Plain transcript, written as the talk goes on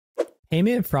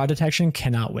Payment fraud detection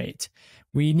cannot wait.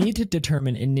 We need to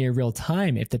determine in near real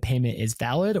time if the payment is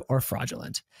valid or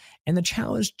fraudulent. And the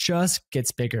challenge just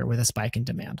gets bigger with a spike in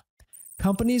demand.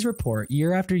 Companies report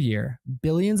year after year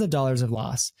billions of dollars of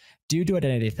loss due to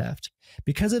identity theft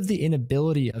because of the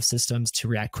inability of systems to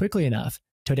react quickly enough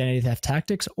to identity theft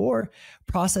tactics or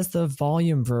process the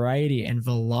volume, variety, and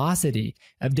velocity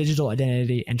of digital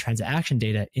identity and transaction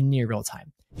data in near real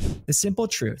time. The simple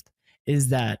truth is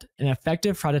that an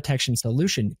effective fraud detection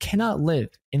solution cannot live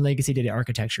in legacy data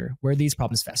architecture where these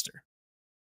problems fester.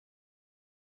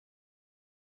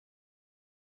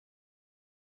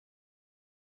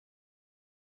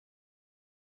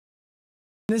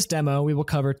 In this demo, we will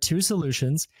cover two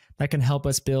solutions that can help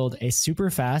us build a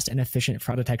super fast and efficient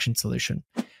fraud detection solution.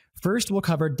 First, we'll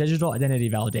cover digital identity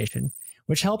validation,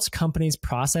 which helps companies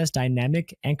process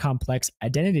dynamic and complex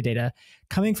identity data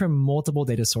coming from multiple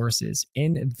data sources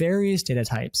in various data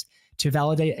types to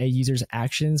validate a user's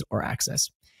actions or access.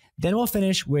 Then we'll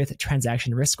finish with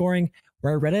transaction risk scoring,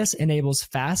 where Redis enables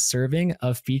fast serving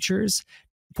of features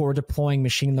for deploying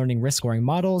machine learning risk scoring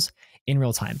models in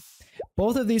real time.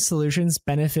 Both of these solutions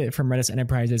benefit from Redis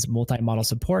Enterprise's multi-model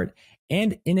support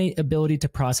and innate ability to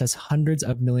process hundreds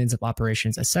of millions of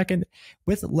operations a second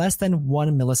with less than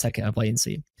 1 millisecond of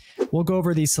latency. We'll go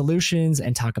over these solutions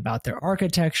and talk about their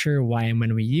architecture, why and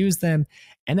when we use them,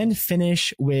 and then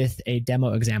finish with a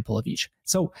demo example of each.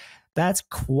 So that's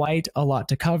quite a lot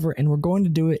to cover, and we're going to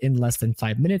do it in less than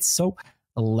 5 minutes. So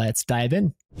let's dive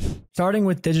in. Starting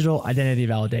with digital identity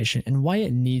validation and why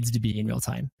it needs to be in real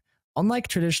time. Unlike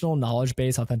traditional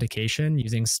knowledge-based authentication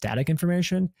using static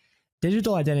information,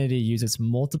 digital identity uses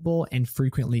multiple and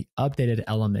frequently updated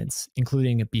elements,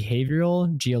 including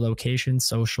behavioral, geolocation,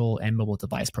 social, and mobile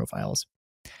device profiles.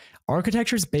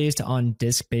 Architectures based on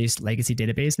disk-based legacy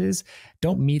databases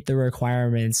don't meet the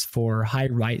requirements for high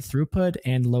write throughput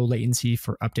and low latency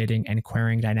for updating and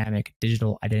querying dynamic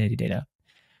digital identity data.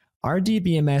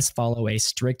 RDBMS follow a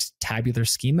strict tabular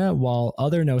schema, while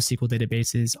other NoSQL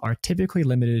databases are typically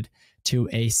limited to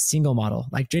a single model,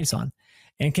 like JSON,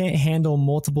 and can't handle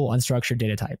multiple unstructured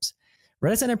data types.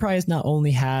 Redis Enterprise not only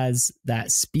has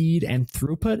that speed and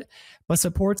throughput, but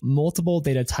supports multiple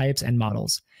data types and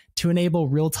models to enable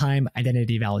real-time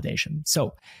identity validation.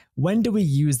 So when do we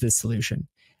use this solution?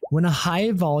 When a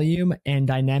high volume and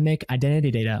dynamic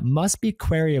identity data must be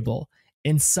queryable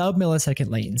in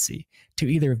sub-millisecond latency to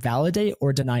either validate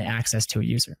or deny access to a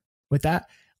user. With that,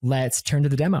 let's turn to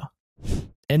the demo.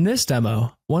 In this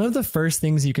demo, one of the first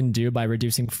things you can do by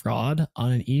reducing fraud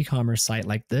on an e-commerce site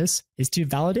like this is to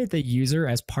validate the user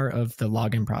as part of the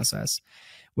login process.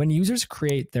 When users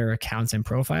create their accounts and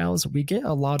profiles, we get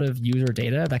a lot of user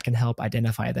data that can help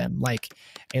identify them, like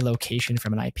a location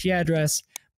from an IP address,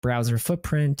 browser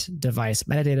footprint, device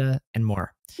metadata, and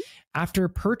more. After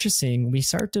purchasing, we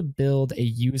start to build a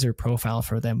user profile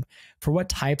for them for what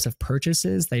types of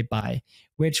purchases they buy,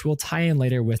 which will tie in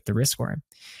later with the risk score.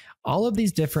 All of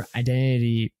these different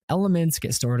identity elements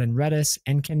get stored in Redis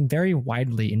and can vary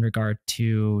widely in regard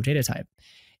to data type.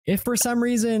 If for some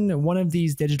reason one of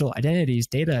these digital identities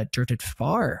data drifted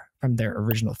far from their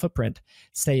original footprint,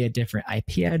 say a different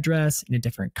IP address in a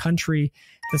different country,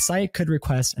 the site could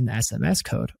request an SMS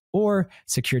code or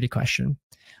security question.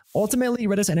 Ultimately,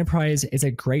 Redis Enterprise is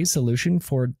a great solution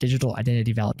for digital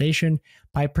identity validation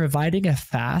by providing a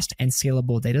fast and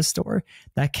scalable data store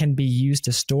that can be used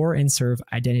to store and serve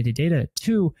identity data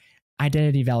to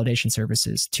identity validation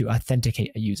services to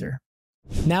authenticate a user.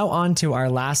 Now on to our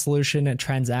last solution,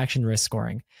 transaction risk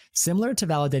scoring. Similar to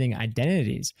validating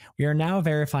identities, we are now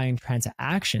verifying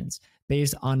transactions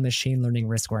based on machine learning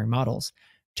risk scoring models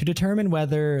to determine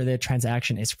whether the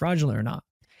transaction is fraudulent or not.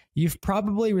 You've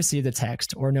probably received a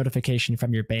text or notification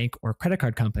from your bank or credit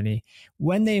card company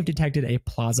when they've detected a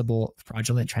plausible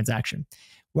fraudulent transaction.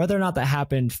 Whether or not that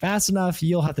happened fast enough,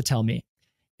 you'll have to tell me.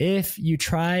 If you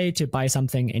try to buy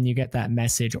something and you get that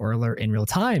message or alert in real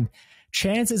time,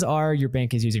 chances are your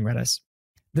bank is using Redis.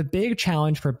 The big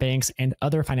challenge for banks and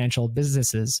other financial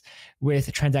businesses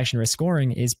with transaction risk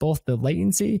scoring is both the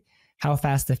latency, how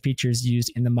fast the features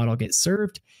used in the model get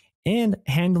served, and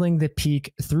handling the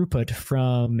peak throughput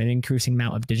from an increasing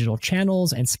amount of digital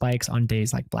channels and spikes on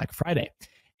days like Black Friday,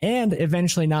 and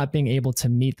eventually not being able to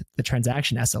meet the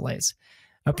transaction SLAs.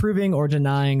 Approving or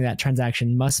denying that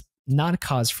transaction must not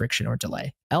cause friction or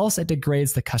delay, else it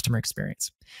degrades the customer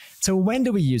experience. So when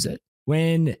do we use it?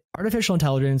 When artificial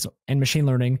intelligence and machine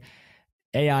learning,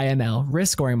 AI/ML,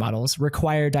 risk scoring models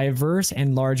require diverse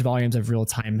and large volumes of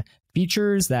real-time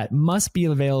features that must be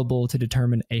available to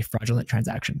determine a fraudulent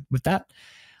transaction. With that,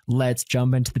 let's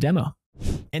jump into the demo.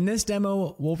 In this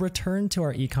demo, we'll return to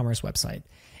our e-commerce website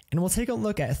And we'll take a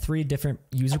look at 3 different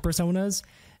user personas: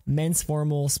 men's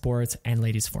formal, sports, and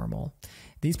ladies formal.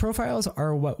 These profiles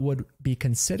are what would be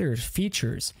considered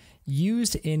features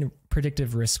used in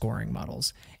predictive risk scoring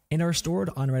models and are stored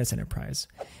on Redis Enterprise.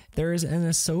 There is an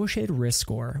associated risk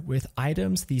score with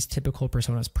items these typical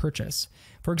personas purchase.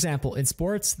 For example, in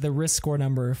sports, the risk score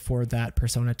number for that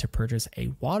persona to purchase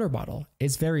a water bottle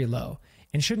is very low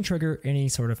and shouldn't trigger any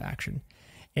sort of action.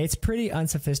 It's pretty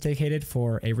unsophisticated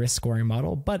for a risk scoring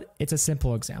model, but it's a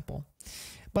simple example.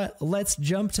 But let's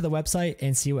jump to the website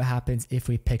and see what happens if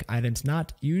we pick items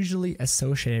not usually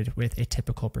associated with a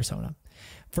typical persona.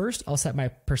 First, I'll set my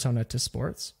persona to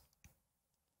sports.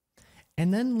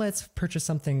 And then let's purchase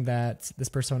something that this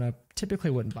persona typically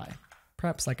wouldn't buy,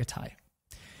 perhaps like a tie.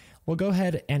 We'll go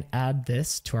ahead and add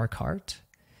this to our cart.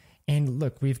 And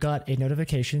look, we've got a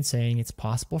notification saying it's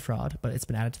possible fraud, but it's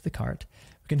been added to the cart.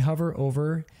 We can hover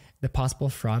over the possible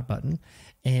fraud button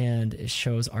and it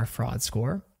shows our fraud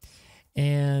score.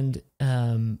 And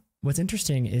what's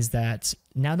interesting is that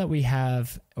now that we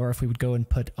have, or if we would go and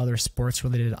put other sports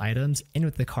related items in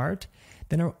with the cart,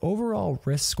 then our overall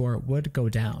risk score would go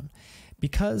down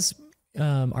because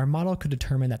our model could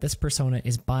determine that this persona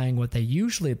is buying what they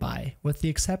usually buy, with the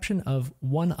exception of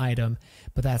one item,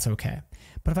 but that's okay.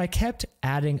 But if I kept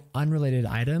adding unrelated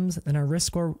items, then our risk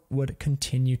score would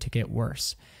continue to get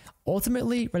worse.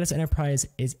 Ultimately, Redis Enterprise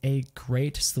is a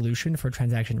great solution for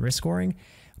transaction risk scoring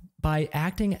by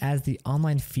acting as the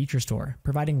online feature store,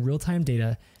 providing real-time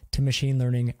data to machine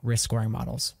learning risk scoring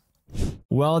models.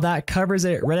 Well, that covers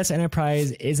it. Redis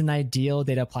Enterprise is an ideal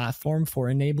data platform for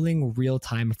enabling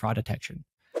real-time fraud detection.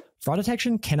 Fraud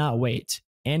detection cannot wait,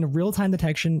 and real-time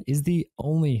detection is the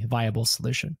only viable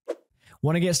solution.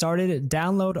 Want to get started?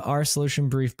 Download our solution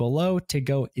brief below to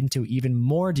go into even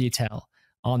more detail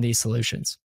on these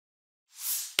solutions.